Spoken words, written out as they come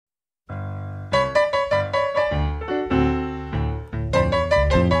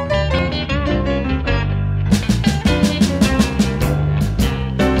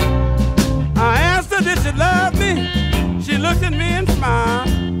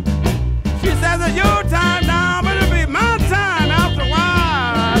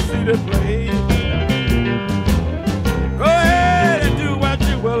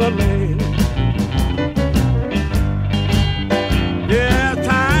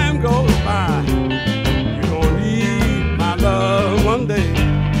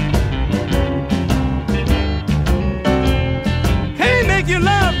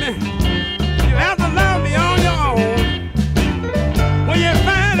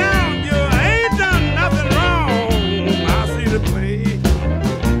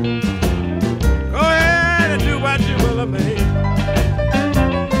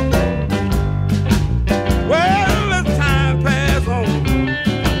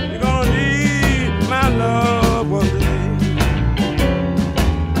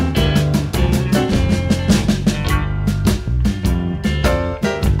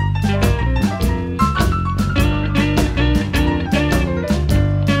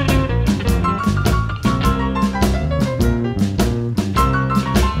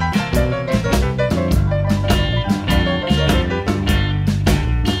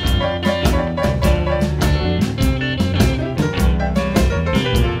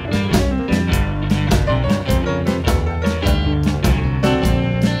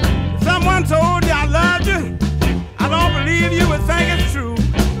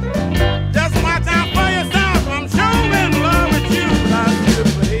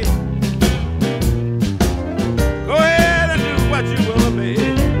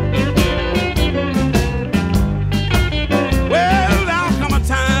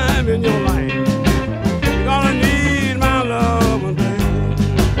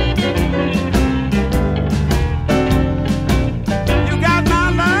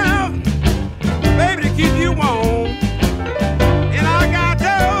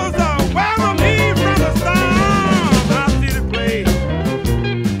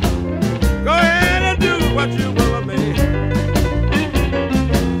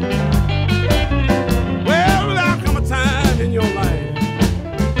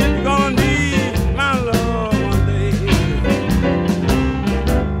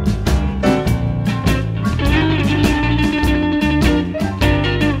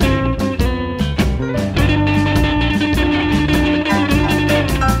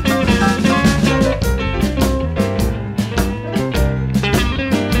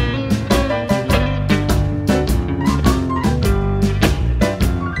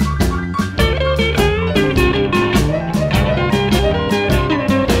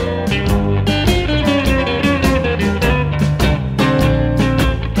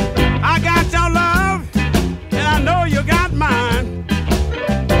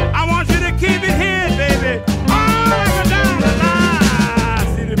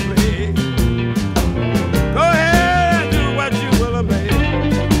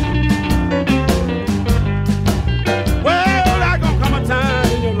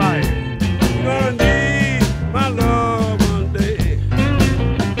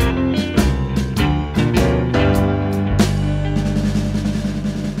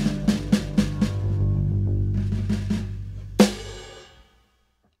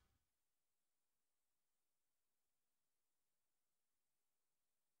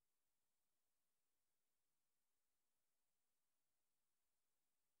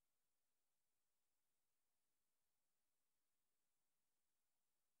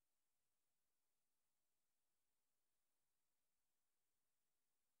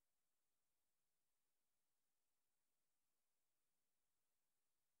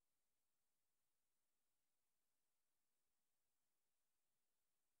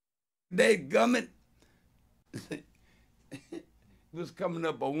They gummit was coming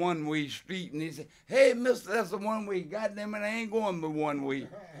up a one-way street, and he said, "Hey, mister, that's a one-way. Goddamn it, I ain't going but one way."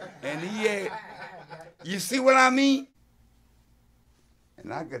 And he had, you see what I mean?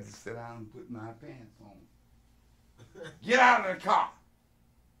 And I got to sit down and put my pants on. Get out of the car.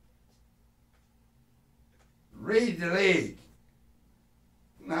 Raise your leg.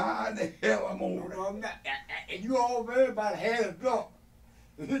 Nah, the hell I'm over there. I'm not, and you all everybody had a drunk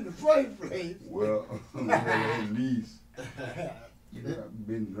in the first place. Well, at least you know, I've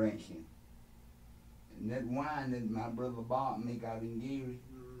been drinking. And that wine that my brother Bob make out in Gary,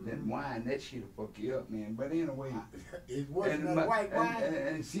 that wine, that shit'll fuck you up, man. But anyway, it wasn't a white wine.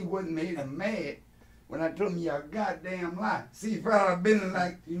 And see what made him mad when I told him y'all goddamn lie. See, if I'd have been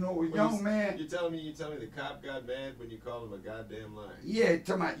like, you know, a young man. You telling me the cop got mad when you called him a goddamn liar? Yeah,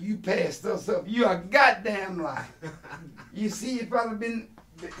 talking about you passed us up. You a goddamn lie. You see, if I'd have been,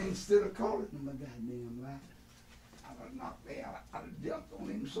 instead of calling him a goddamn lie, I'd have knocked the hell, I'd have jumped on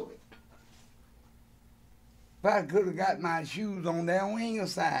him so it. If I could have got my shoes on that winger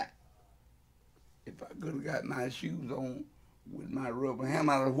side, if I could have got my shoes on with my rubber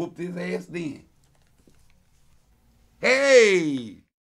hammer, I'd have whooped his ass then. Hey!